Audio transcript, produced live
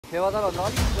फेवाताल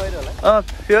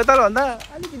भन्दा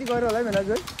अलिकति गएर होला है भेना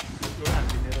गयो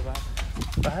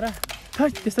भाडा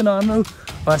त्यस्तो नहाल्नु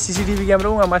सिसिटिभी क्यामेरा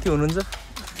उहाँ माथि हुनुहुन्छ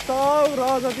सब र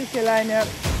जति खेलाएन यार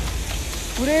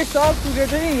पुरै सब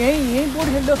पुगेको थियो नि यहीँ बोर्ड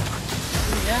खेल्दो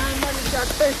यहाँ मैले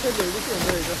चारवटा स्टेट हेर्दै के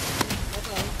हुँदो रहेछ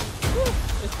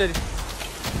यसरी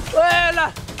ओ ल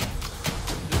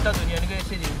जुत्ता धुने भनेको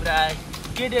यसरी पुरा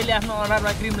केटीहरूले आफ्नो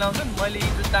अनुहारमा क्रिम लाउँछन् मैले यी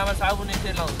जुत्तामा साबुन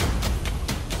यसरी लाउँछु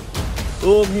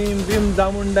ओम हिम भीम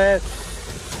जामुन्डा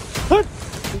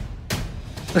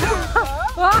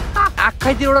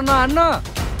आँखाइतिर एउटा नहान्न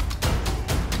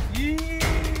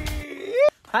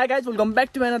hi guys welcome back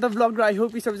to another vlog र आई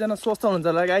होप कि सबैजना स्वस्थ हुनुहुन्छ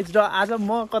होला गाइज र आज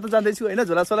म कता जाँदैछु होइन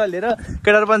झोलासोला लिएर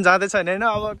केटाहरू पनि जाँदैछ होइन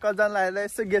अब कतिजनालाई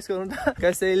यसो गेस गर्नु त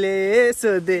कसैले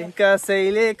सोधे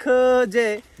कसैले खोजे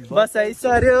बसाइ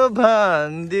सर्यो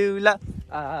भनिदिउला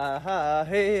आहा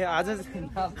हे आज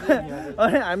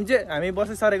हामी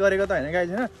बसाइ सरे गरेको त होइन गाइज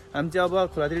होइन हामी चाहिँ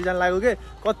अब खोलातिर जान लाग्यो कि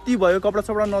कति भयो कपडा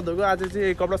सपडा नधोएको आज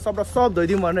चाहिँ कपडा सपडा सब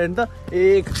धोइदिउँ भनेर नि त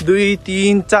 1 2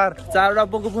 3 4 चारवटा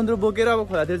बोको पुन्द्रो बोकेर अब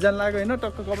खोलातिर जान लाग्यो होइन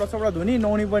टक्क कपडा सपडा धुनी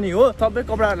नुहाउने पनि हो सबै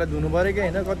कपडाहरूलाई धुनु पऱ्यो कि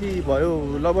होइन कति भयो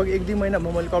लगभग 1-2 महिना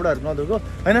मैले कपडाहरू नधोएको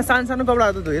होइन सानो सानो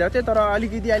कपडाहरू त धोइरहेको थिएँ तर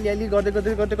अलिकति अलि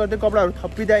गर्दै कपडाहरू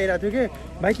थपिँदै आइरहेको थियो कि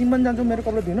भाइ तिमी पनि जान्छौ मेरो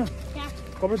कपडा धुन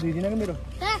कपडा धुइदिन कि मेरो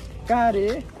कहाँ रे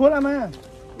खोलामा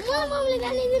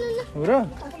हो र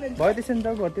भयो त्यसो नि त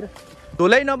घरतिर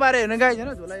झोलै नपारे होइन गाई होइन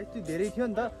झोला यति धेरै थियो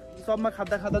नि त सबमा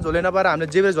खाँदा झोलै नपाएर हामीले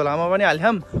जेब्रे झोलामा पनि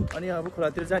हाल्यौँ अनि अब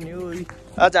खोलातिर जाने हो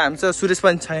आज हामीसँग सुरेश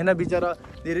पनि छैन बिचरा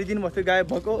धेरै दिन बस्थ्यो गायब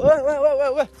भएको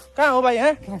कहाँ हो भाइ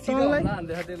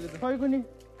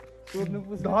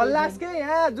ढल्लास के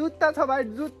यहाँ जुत्ता छ भाइ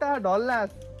जुत्ता ढल्लास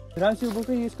राम्सी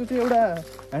बोकै यसको चाहिँ एउटा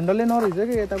ह्यान्डलले नरहेछ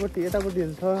कि यतापट्टि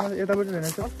छ यतापट्टि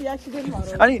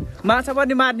रहेछ अनि माछा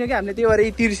पनि मार्ने कि हामीले त्यही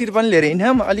भएर तिरसिर पनि लिएर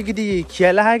हिँड्यौँ अलिकति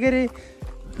खिया लाग्यो अरे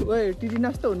ओ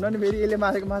टिटिनास त हुन्न नि फेरि यसले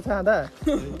मारेको माछा खाँदा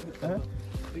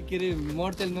के अरे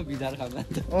मर्तेलमा भिजाएर खाँदा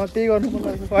त्यही गर्नु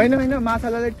होइन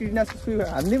माछालाई टिटिनास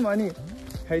हानिदिउँ अनि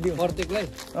खाइदिउँ प्रत्येकलाई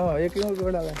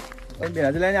एकैवटालाई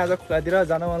भेनाजुलाई नि आज खोलातिर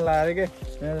जान मन लाग्यो कि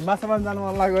माछा पनि जानु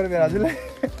मन लाग्यो अरे भेनाजुलाई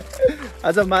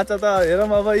आज माछा त हेरौँ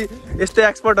अब यस्तै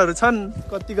एक्सपर्टहरू छन्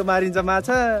कतिको मारिन्छ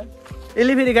माछा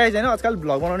यसले फेरि गाइज होइन आजकल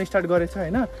भ्लग बनाउनु स्टार्ट गरेको छ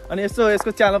होइन अनि यसको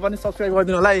च्यानल पनि सब्सक्राइब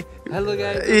गरिदिनु होला है हेलो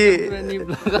गाइज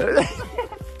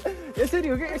यसरी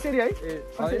हो कि यसरी है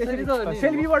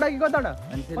सेल्फीबाट कि कताबाट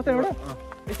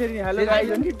यसरी hello guys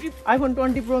iPhone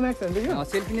 20 pro Max हुन्छ यो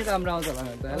सेल्फी नै राम्रो आउँछ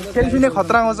सेल्फी नै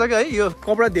खतरा आउँछ कि है यो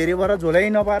कपडा धेरै भएर झोलै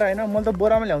नपाएर होइन मैले त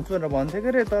बोरामा ल्याउँछु भनेर भन्थेँ कि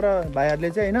अरे तर भाइहरूले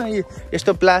चाहिँ होइन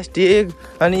यस्तो प्लास्टिक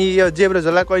अनि यो जेब्रो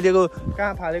झोला कहिलेको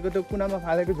कहाँ फालेको त्यो कुनामा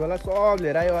फालेको झोला सब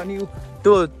लिएर आयो अनि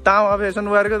त्यो तामा फेसन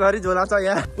गरेको धरि झोला छ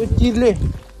यहाँ चिरले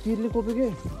कोप्यो कि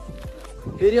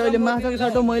फेरि अहिले माछाको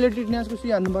साटो मैले टिटनासको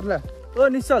सुई हान्नु पर्ला ओ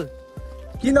निश्चल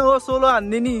किन हो सोलो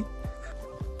हान्ने नि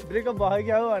ब्रेकअप भयो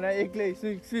क्या हो भने एक्लै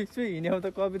सुई हिँड्यौ त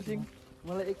कबिर सिंह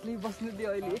मलाई एक्लै बस्नु दियो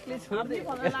अहिले एक्लै छोड्दै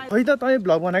खै त तै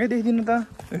भ्लग बनाएकै देखिदिनु त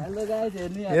हेलो गाइज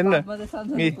हेर्नु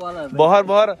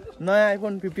भर नयाँ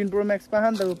आइफोन 15 प्रो म्याक्स पाहा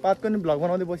नि त पातको नि भ्लग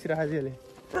बनाउँदै बसिरहेको छ यसले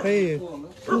खै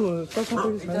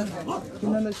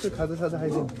किन यस्तो खाजा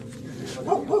खाइदिनु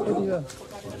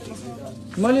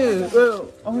मैले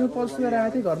आउने पल्स गरेर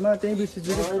आएको थिएँ घरमा त्यहीँ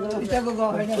बिर्सिछु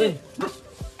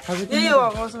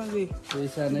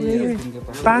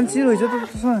पाँच रहेछ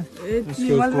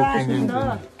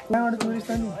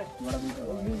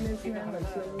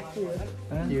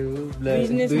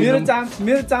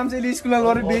मेरो चाम्चेले स्कुलमा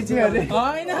गरेर बेच्यो अरे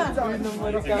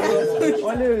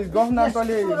अहिले गफ नाम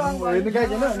तले हेर्नु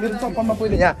गएको होइन मेरो चप्पलमा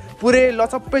पहिले यहाँ पुरै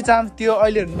लचप्पै चाम्च त्यो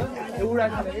अहिले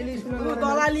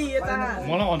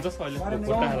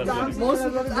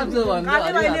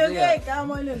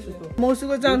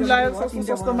मौसुको चाम्च लाग्यो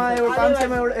सस्तोमा एउटा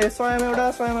 500मा एउटा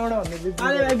 100मा एउटा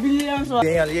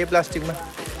भन्ने यही प्लास्टिकमा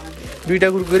 2टा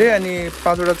कुरकुरे अनि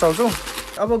 5वटा चाउचाउ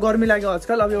अब गर्मी लाग्यो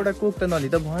आजकल अब एउटा कोक त नलि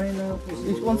त भएन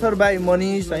स्पोन्सर बाई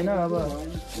मनिष होइन अब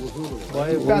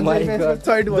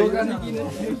चैट भयो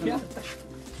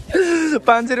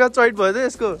 500 रुपियाँ चैट भयो त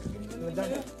यसको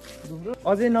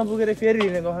अझै नपुगेर फेरि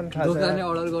हिँडेको दोकानले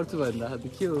अर्डर गर्छु भन्दा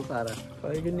के हो पारा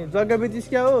जग्गा बेचिस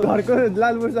क्या हो घरको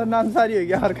लालबुर्ज नामसारी हो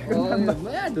क्या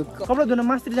कपडा धुन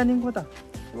मास्त्री जाने को त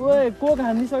ओए कोक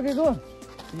हानिसकेको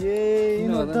ए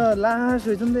त लास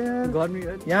हुन्छ नि त गर्मी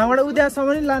यहाँबाट उद्यासम्म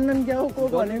नि लान्न क्या हो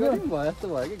कोक भनेको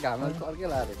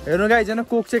हेर्नु गाइज होइन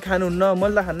कोक चाहिँ खानुहुन्न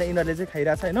मैले त खान्न यिनीहरूले चाहिँ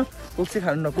खाइरहेको छ होइन कोक चाहिँ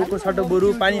खानुहुन्न कोकको सट्टो बरु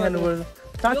पानी खानु पर्छ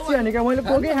साँच्ची भने क्या मैले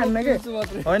कोकै खान्न के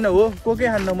होइन हो कोकै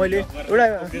खान्न मैले एउटा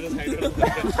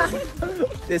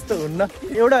त्यस्तो हुन्न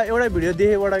एउटा भिडियो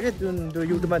देखेबाट के जुन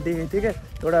युट्युबमा देखेको थिएँ क्या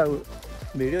एउटा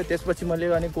भिडियो त्यसपछि मैले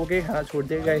अनि कोकै खाना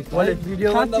छोडिदिएँ गाइस मैले भिडियो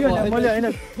मैले होइन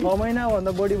 6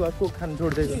 महिनाभन्दा बढी भयो कोक खान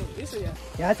छोडिदिएको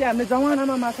यहाँ चाहिँ हामीले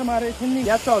जमानामा माछा मारेको थियौँ नि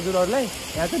याद छ हजुरहरूलाई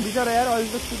यहाँ चाहिँ बिचरा यार अहिले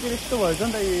त सुकेर यस्तो भएछ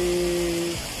नि त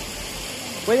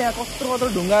पहिले यहाँ कत्रो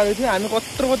ढुङ्गाहरू थियो हामी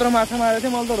कत्रो माछा मारेको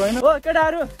थियौँ मैले त रहेन ओ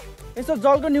केटाहरू यसो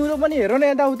जलको न्युरो पनि हेर न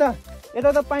यताउता यता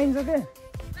त पाइन्छ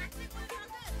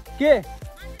के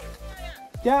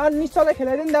त्यहाँ निश्चललाई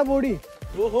खेलाइदियो नि त्यहाँ बोडी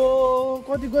ओहो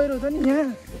कति गहिरो छ नि यहाँ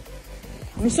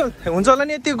निश्चल हुन्छ होला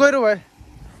नि यति गहिरो भयो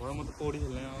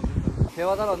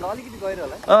फेवातालभन्दा अलिकति गहिरो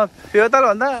होला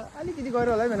फेवातालभन्दा अलिकति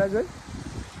गहिरो होला है भेना जोइ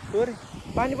थोरै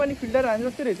पानी फिल्टर हाने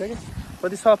जस्तै रहेछ कि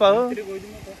कति सफा हो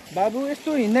बाबु यस्तो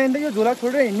हिँड्दा यो झोला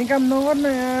छोडेर हिँड्ने काम नगर्न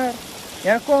यार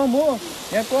यहाँ कम हो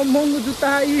यहाँ कम महँगो जुत्ता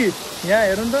यी यहाँ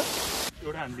हेर्नु त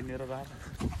एउटा हानिदिने र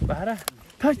भाडा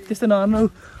त्यस्तो नगर्नु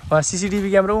उहाँ सिसिटिभी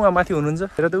क्यामेरा उहाँ माथि हुनुहुन्छ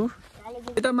हेर त ऊ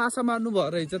यता माछा मार्नु भयो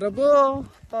रहेछ र पो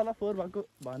तल फोहोर भएको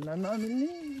भन्न नमिल्ने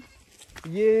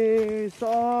ए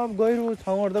सब गहिरो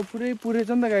छाउहरू त पुरै छ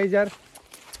नि त गाइस यार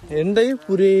हेर्नु त यो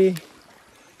पुरै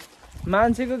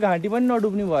मान्छेको घाँटी पनि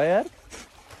नडुब्ने भयो यार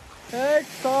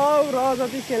सब र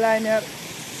जति खेलाएन यार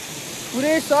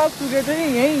पुरै सब सुकेको थियो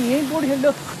नि यहीँ बोट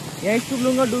खेल्यो यहीँ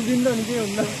सुब्लुङ्गा डुब्दिनु त नि के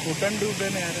हुन्छ भुटान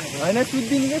डुब्दैन यार होइन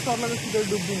सुत्दिनु क्या सर्लाको सुतेर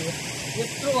डुब्दिनु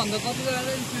यत्रो भन्दा कति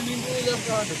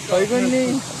खै पनि नि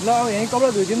ल यहीँ कपडा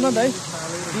धोइदिउँ न त है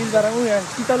दिलबार यहाँ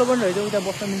शीतलो पनि रहेछ उता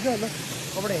बस्न मिल्छ ल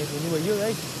कपडा यहीँ धुनु भयो है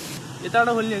यताबाट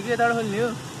खोल्ने हो कि यताबाट खोल्ने हो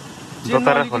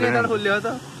यताबाट खोल्ने हो त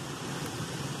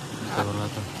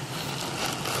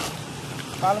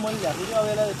पालमली झाँक्यो कि अब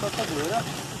यसलाई सट्ट धोएर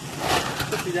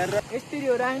यस्तो फिजाएर यसरी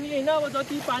हो राख्ने होइन अब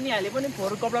जति पानी हाले पनि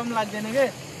फोहोर कपडा पनि लाग्दैन क्या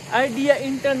आइडिया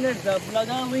इन्टरनेट छ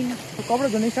लगाउँ कपडा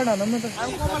धुने स्टार्ट हालौँ न त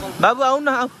बाबु आऊ न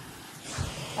आऊ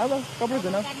अब कपडा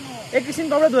धुन एकैछिन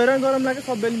कपडा धोएर गरम लाग्यो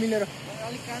सबैले मिलेर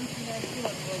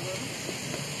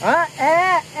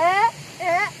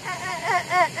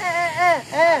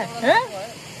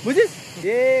बुझिस्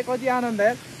ए कति आनन्द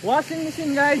यार washing machine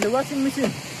guys washing machine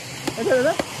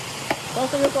यता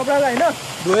कस्तो कपडालाई होइन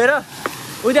धोएर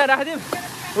उता राखिदिउँ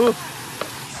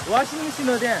वासिङ मेसिन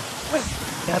हो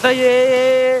त्यहाँ त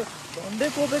ए झन्डै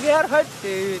कोपेको यार खै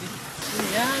फेरि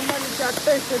यहाँ मैले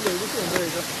चारवटा यस्तो ल्याएको चाहिँ हुँदो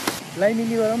रहेछ लाइन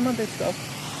मिली गरौँ न त्यस्तो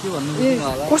के भन्नु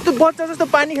कस्तो बच्चा जस्तो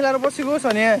पानी खेलाएर बसेको छ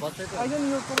नि यहाँ अहिले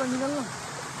यो कपडा निकाल्नु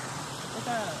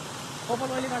यता कपाल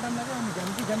अहिले काटौँ लाग्यो अनि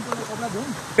झ्याम्पो कपडा धुउँ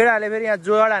केटाहरूले फेरि यहाँ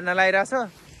जोड हान्न लगाइरहेछ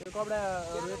त्यो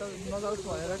कपडाहरू यता नजाओस्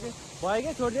भएर के भयो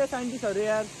क्या छोडिदियो साइन्टिस्टहरू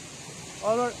यार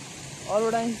अरू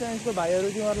साइन्सको भाइहरू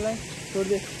तिमीहरूलाई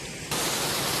छोडिदिए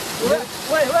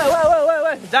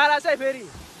जाला चाहिँ फेरि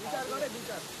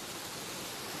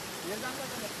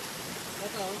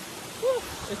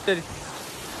यसरी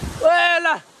ओ ल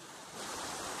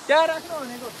त्यहाँ राख्नु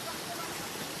भनेको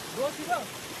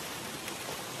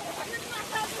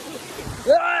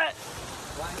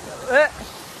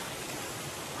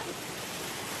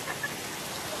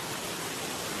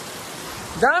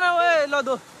जान ल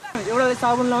दो एउटाले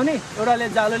साबुन लाउने एउटाले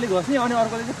जालोले घस्ने अनि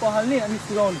अर्कोले चाहिँ पखाल्ने अनि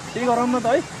सुकाउने त्यही गरौँ न त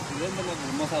है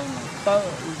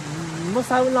म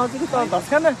साबुन लाउँछु कि त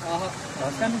घस्कान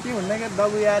के हुन्न क्या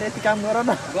दबु यार यति काम गर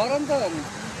न गरम त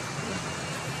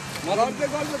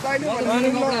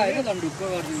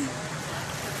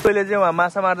पहिले चाहिँ उहाँ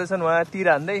माछा मार्दैछन् उहाँ तिर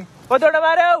हान्दै कतिवटा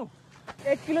मार्यो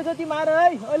 1 किलो जति मार है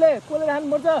अहिले कसले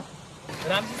खानुपर्छ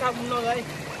राम्रै साबुन लगाए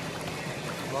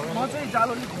म चाहिँ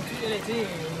जालोले खुट्छु यसले चाहिँ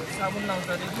साबुन लाउँछ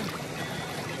अरे कि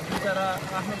बिचरा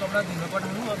आफ्नो कपडा धुन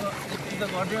पठाउनु अब यति त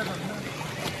गरिदियो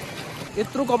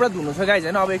यत्रो कपडा धुनु छ गाइस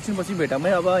होइन अब एकछिनपछि भेटौँ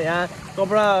है अब यहाँ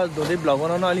कपडा धुँदै भ्लग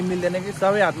बनाउन अलिक मिल्दैन कि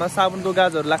सबै हातमा साबुनको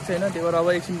गाजहरू लाग्छ होइन त्यही भएर अब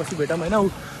एकछिनपछि भेटौँ होइन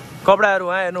कपडाहरू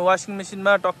उहाँ हेर्नु वासिङ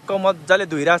मेसिनमा टक्क मजाले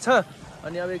धोइरहेछ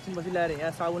अनि अब एकछिनपछि ल्याएर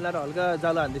यहाँ साबुन लाएर हल्का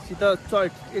जालो हान्दैछ त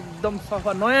एकदम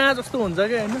सफा नयाँ जस्तो हुन्छ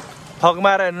क्या होइन ठग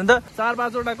माएर हेर्नु त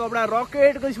 4-5वटा कपडा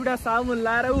रकेटको स्पिडमा साबुन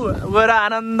लाएर गएर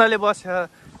आनन्दले बस्छ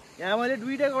यहाँ मैले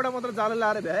 2टा कपडा मात्र जालो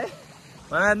लाएर भ्याएँ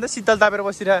उहाँ अन्त शीतल तापेर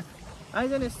बसिरह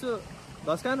आइज नि यस्तो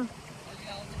धस्कानु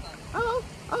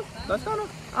धस्कानु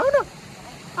आऊ न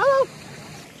आऊ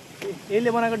यसले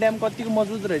बनाएको ड्याम कतिको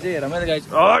मजबुत रहेछ हेरमै त गाइस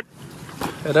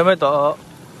हेरमै त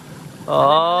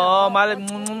माले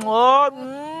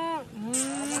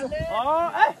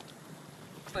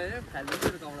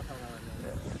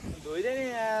धोइदिए नि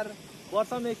यार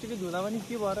वर्षमा एकचोटि धुँदा पनि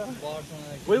के भएर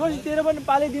भोलिपर्सि तेरो पनि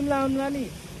पालिदिउँला आउनुला नि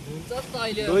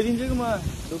धोइदिन्छु कि म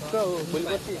ढुक्क हो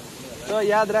भोलिपर्सि त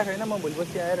याद राख होइन म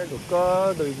भोलिपर्सि आएर ढुक्क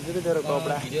धोइदिन्छु कि तेरो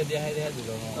कपडा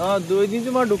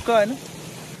धोइदिन्छु म ढुक्क होइन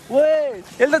ओए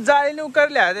यसले त जाली नै उकाएर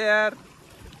ल्याएको यार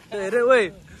हेरे ओए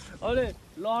अहिले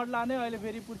लहर लाने अहिले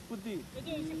फेरि पुतपुती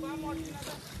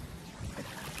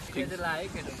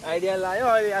आइडिया लायो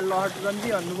अहिले यार लहट जन्ती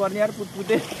भन्नुपर्ने यार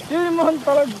पुतपुते त्यो मन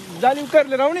तल जाली उकाएर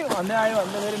लिएर आउने भन्दै आयो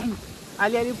भन्दै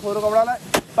फेरि अलि फोहोर कपडालाई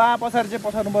पछाडि चाहिँ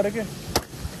पछार्नु पऱ्यो कि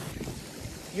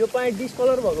यो पाइन्ट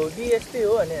डिस्कलर भएको कि यस्तै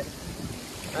हो भने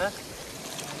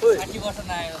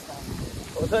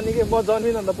हो त नि के म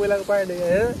जन्मिन अन्त पहिलाको पाइन्ट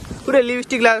हेर पुरै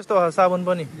लिपस्टिक लाए जस्तो साबुन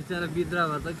पनि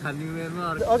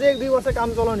अझै 1-2 वर्ष काम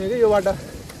चलाउने हो कि योबाट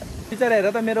बिचरा हेर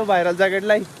त मेरो भाइरल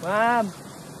ज्याकेटलाई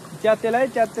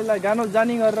च्यातेलाई गानो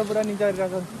जानी गरेर पुरा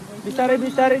निचारिरहेको बिस्तारै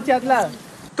बिस्तारै च्यात्ला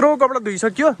यत्रो कपडा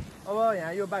धोइसक्यो अब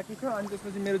यहाँ यो बाँकी छ अनि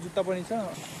त्यसपछि मेरो जुत्ता पनि छ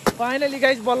फाइनली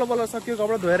गाइस बल्ल बल्ल सक्यो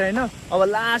कपडा धोएर होइन अब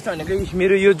लास्ट भनेको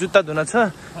मेरो यो जुत्ता धुन छ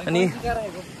अनि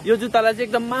यो जुत्तालाई चाहिँ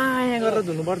एकदम माया गरेर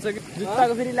धुनुपर्छ कि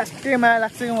जुत्ताको फेरि लास्टै माया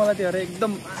लाग्छ कि मलाई त्यो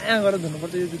एकदम माया गरेर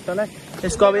धुनुपर्छ यो जुत्तालाई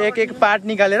यसको अब एक पार्ट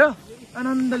निकालेर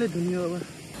आनन्दले धुनियो अब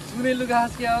सुनेलु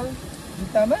घाँस क्या हो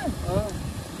जुत्तामा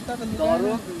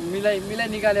मिलाइ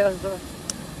निकालेर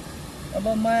अब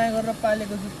माया गरेर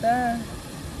पालेको जुत्ता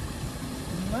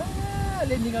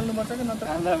मायाले निकाल्नुपर्छ कि नत्र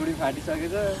आन्द्रा बुढी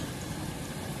फाटिसकेछ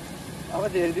अब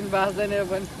धेरै दिन बाँच्दैन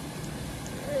पनि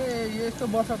ए यस्तो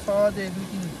वर्ष छ अझै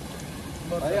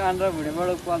 2-3 वर्ष आन्द्रा भुँडीबाट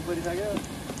पाल परिसक्यो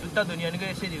जुत्ता धुने भनेको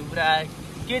यसरी हो पुरा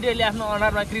केटीहरूले आफ्नो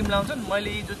अनुहारमा क्रिम लाउँछन्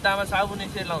मैले यी जुत्तामा साबुन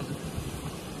यसरी लाउँछु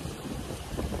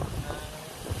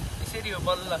यसरी हो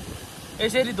बल्ल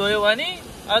यसरी धोयो भने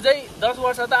अझै 10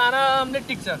 वर्ष त आरामले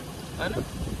टिक्छ होइन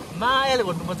मायाले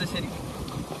घोट्नुपर्छ यसरी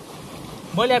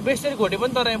मैले अब बेसरी घोटेँ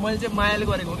पनि तर मैले चाहिँ मायाले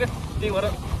गरेको हो क्या त्यही भएर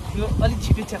यो अलिक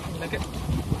छिटै च्याप्दैन क्या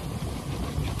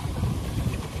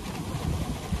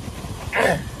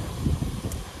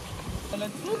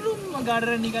चुरुममा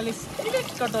गाडेर निकाले सिलेक्ट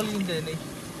टल्किन्छ नि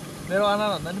मेरो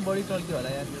अनुहारभन्दा पनि बढी टल्क्यो होला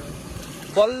यार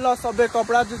बल्ल सबै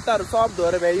कपडा जुत्ताहरू सब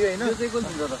धोएर भ्याइयो होइन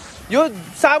यो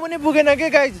साबुनै पुगेन के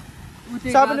गाइज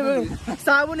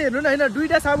साबुन हेर्नु न होइन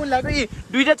 2टा साबुन ल्याएको यी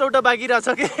 2टा चौटा बाँकी रहेछ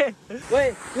के ओए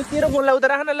यो तेरो फोनलाई उता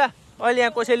राख न ल अहिले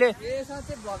यहाँ कसैले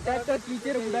ट्याक्टर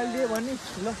खिचेर उडालिदियो भने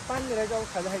ल पानी रहेछ अब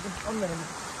खाजा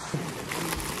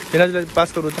खाइदिनु पास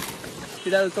गरौँ त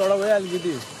तिनीहरू चढा भयो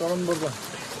अलिकति चढाउनु पर्छ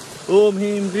ओम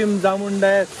हिम क्रिम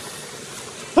जामुन्डा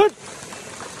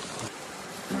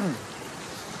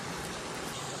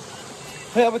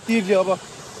खै अब तिर्यो अब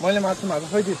मैले माछा मार्छु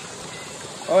खै तिर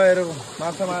अब हेर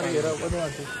माछा मारेर हेर कति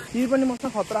मार्छु तिर पनि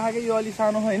मसँग खतरा खाएको यो अलिक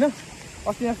सानो होइन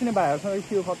अस्ति नै भाइहरूसँग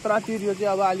थियो खतरा तिर्यो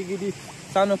चाहिँ अब अलिकति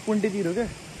सानो पुन्टे तिरो क्या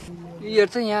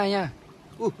हेर्छ यहाँ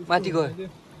माथि गयो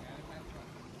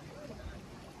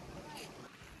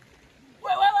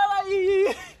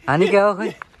हानि क्या हो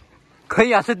खै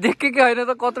यहाँ चाहिँ देखेकै के होइन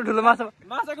त कत्रो ठुलो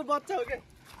माछाको बच्चा हो क्या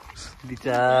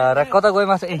बिचारा कता गयो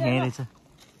माछा ए यहाँ रहेछ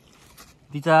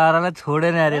बिचारालाई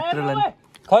छोडेन यार यत्रोलाई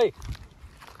खै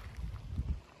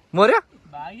मर्यो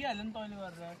भागिहाल्यो नि तैँले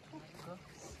गरेर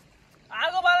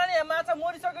आगो बाला नि माछा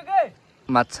मरिसक्यो के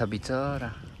माछा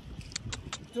बिचरा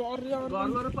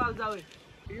घर पाल्छ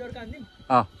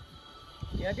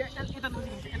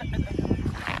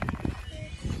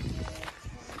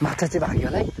माछा चाहिँ भाग्यो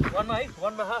होला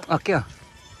है के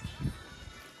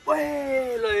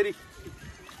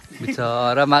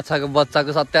बिचरा माछाको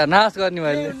बच्चाको सत्यानाश गर्ने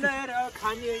मैले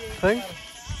है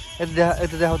यता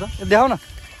देखाउ त देखाउ न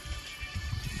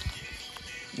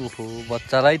ओहो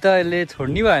बच्चालाई त यसले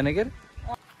छोड्नै भएन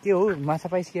के हो माछा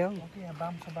पाइस के हो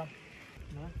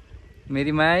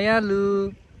मेरी मायालु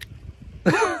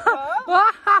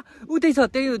उतै छ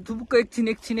त्यही थुप्पो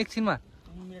एकछिनमा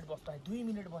 2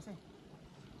 मिनेट बसे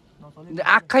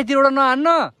आँखाइतिरबाट नहान्न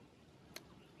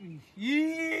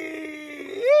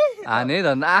हाने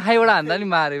धन्दा आँखाइबाट हान्दा नि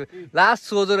मार्यो लास्ट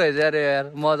सोझो रहेछ अरे यार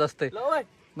म जस्तै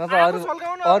न त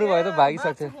अरू भए त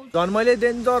भागिसक्थ्यो झन् मैले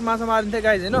डेन्जर माछा मारिन्थेँ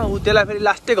गाइज होइन ऊ त्यसलाई फेरि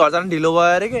लास्टै घर जानु ढिलो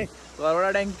भयो अरे के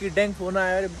घरबाट ड्याङ फोन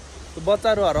आयो अरे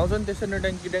बच्चाहरू हराउँछ नि त्यसरी नै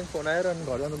ड्याङ फोन आएर अनि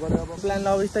घर जानु पऱ्यो अब प्लान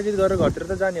अब स्थगित गरेर घरतिर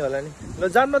त जाने होला नि ल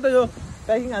जान्न त यो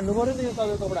प्याकिङ हान्नु पऱ्यो नि यो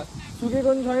तपाईँको कपडा सुकेको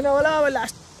पनि छैन होला अब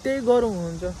लास्टै गरौँ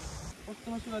हुन्छ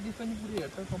कस्तोमा सुकादिस पनि पुरै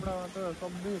हेर्छ कपडामा त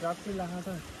सबै रातै लाखा छ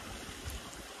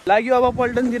लाग्यो अब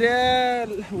पल्टनतिर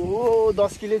हो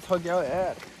 10 किलो छ क्या हो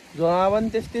यार जहाँ पनि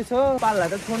त्यस्तै छ पाल्ला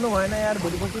त छोड्नु भएन यार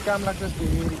भोलिपछि काम लाग्छ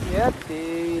यार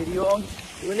तेरि यो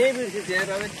नै बिर्सेछ यार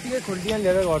अब के छोडिदिएन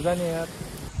लिएर घर जाने यार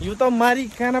यो त मारी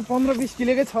खाना 15-20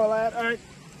 किलोकै छ होला यार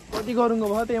कति गरुङको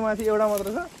भयो त्यही माथि एउटा मात्र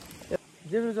छ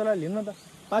जेब्रो चला लिउँ न त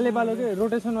पाले के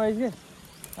रोटेसन वाइज के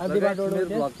आधी बाटो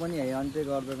ब्लग पनि अन्त्य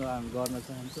गर्न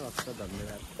चाहन्छु हस्त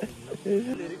धन्यवाद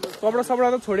कपडा सपडा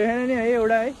त छोडे छैन नि है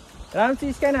एउटा है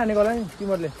राम्रोसित स्क्यान हानेको होला नि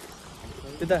तिमीहरूले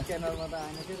त्यता स्क्यानरमा त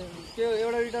हानेको त्यो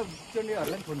एउटा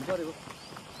चण्डीहरूलाई फोन गरेको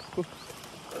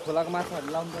खोलाको माछाहरू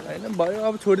लाउनु पर्छ होइन भयो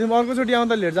अब छोडिदिउँ अर्कोचोटि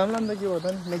आउँदा लिएर जाउँला नि त के हो त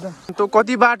नि लैजाउँ तँ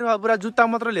कति बाटो अब पुरा जुत्ता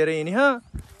मात्र लिएर हिँड्ने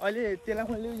अहिले त्यसलाई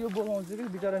मैले यो बोकाउँछु कि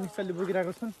बिचरा निश्चलले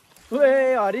बोकिरहेको छन्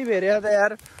ओए हरि भेरे त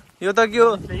यार यो त के हो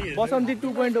बसन्ती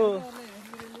 2.0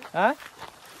 हा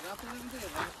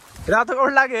रातो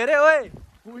कपडा लाग्यो हेरे ओए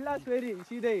उल्ला फेरि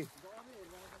सिधै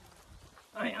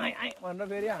भनेर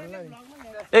फेरि हाल्नु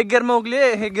एक गेयरमा उक्लिए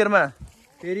एक गेयरमा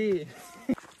फेरि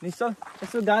निश्चल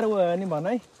यसो गाह्रो भयो नि भन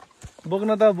है बोक्न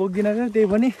त बोक्दिन क्या त्यही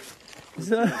पनि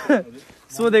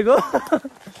सोधेको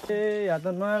ए यहाँ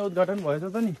त नयाँ उद्घाटन भएछ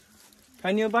त नि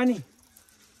खाने पानी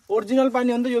ओरिजिनल पानी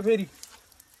हो नि त यो फेरि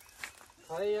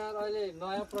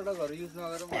नयाँ प्रडक्टहरू युज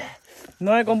नगरौँ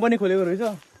नयाँ कम्पनी खोलेको रहेछ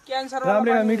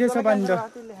राम्रै मिठै छ पानी त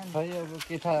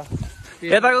के थाहा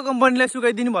यताको कम्पनीलाई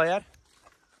सुकाइदिनु भयो यार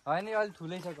होइन अलिक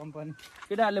ठुलै छ कम्पनी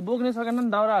केटाहरूले बोक्ने सकेन नि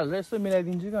दाउरा हालेर यस्तो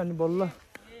मिलाइदिन्छु कि अनि बल्ल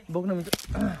बोक्न मिल्छ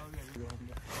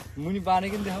मुनि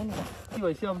बाँधेको नि देखाउनु के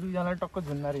भएपछि अब दुईजनालाई टक्क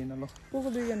झुन्नाएर हिँड्न ल को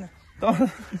दुईजना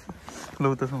ल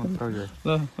त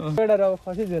केटाहरू अब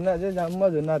खसी झुन्ना चाहिँ जाममा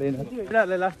झुन्नाएर हिँड्छ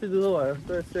केटाहरूलाई लास्टै दुःख भयो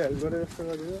जस्तो यस्तो हेल्प गरेर यस्तो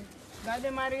गरेर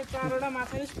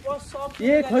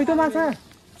ए खै त माछा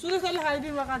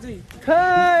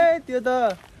खै त्यो त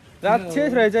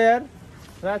राक्षस रहेछ यार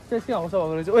राक्षसकै हौस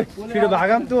भएको रहेछ ओइ छिटो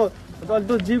भागाम त्यो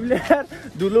त्यो जीवले यार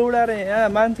धुलो उडाएर यहाँ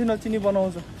मान्छे नचिनी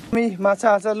बनाउँछ माछा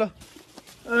हाल्छ ल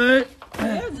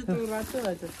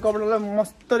कपडालाई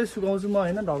मस्तरी सुकाउँछु म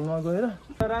होइन ढल्नमा गएर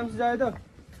राम्रोसित जायो त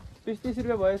 20-30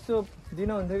 रुपियाँ भयो यसो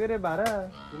दिनुहुन्थ्यो के अरे भाडा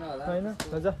होइन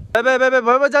जा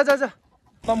भयो जा जा जा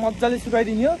त मजाले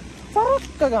सुकाइदिने हो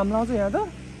सरक्क घाम लाउँछ यहाँ त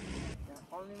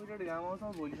अनलिमिटेड घाम आउँछ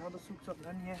भोलिसम्म त सुक्छ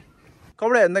होला नि यहाँ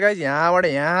कपडा हेर्नु त गाइज यहाँबाट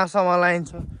यहाँसम्म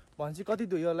लाइन्छ भनेपछि कति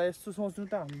धुयो होला यस्तो सोच्नु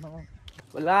त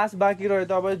हाम्रो लास्ट बाँकी रह्यो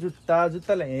त अब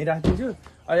जुत्तालाई यहीँ राखिदिन्छु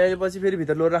अहिले पछि फेरि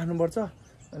भित्र लोड राख्नुपर्छ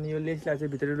अनि यो लेसलाई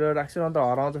चाहिँ भित्र लोड राख्छु न त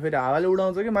हराउँछ फेरि हावाले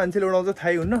उडाउँछ कि मान्छेले उडाउँछ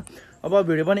थाहै हुन्न अब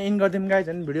भिडियो पनि इन गरिदिउँ गाइज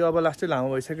अनि भिडियो अब लास्टै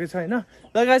लामो भइसकेको छ होइन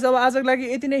ल गाइज अब आजको लागि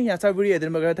यति नै यहाँ छ भिडियो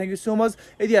हेरिदिनु भएको थ्याङ्क यू सो मच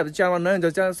यदि हाम्रो च्यानलमा नयाँ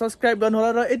हुन्छ च्यानल सब्सक्राइब गर्नु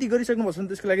होला र यति गरिसक्नु भएको छ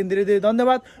त्यसको लागि धेरै धेरै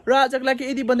धन्यवाद र आजको लागि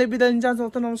यति भन्दै बिदा दिन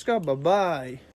चाहन्छु नमस्कार बाई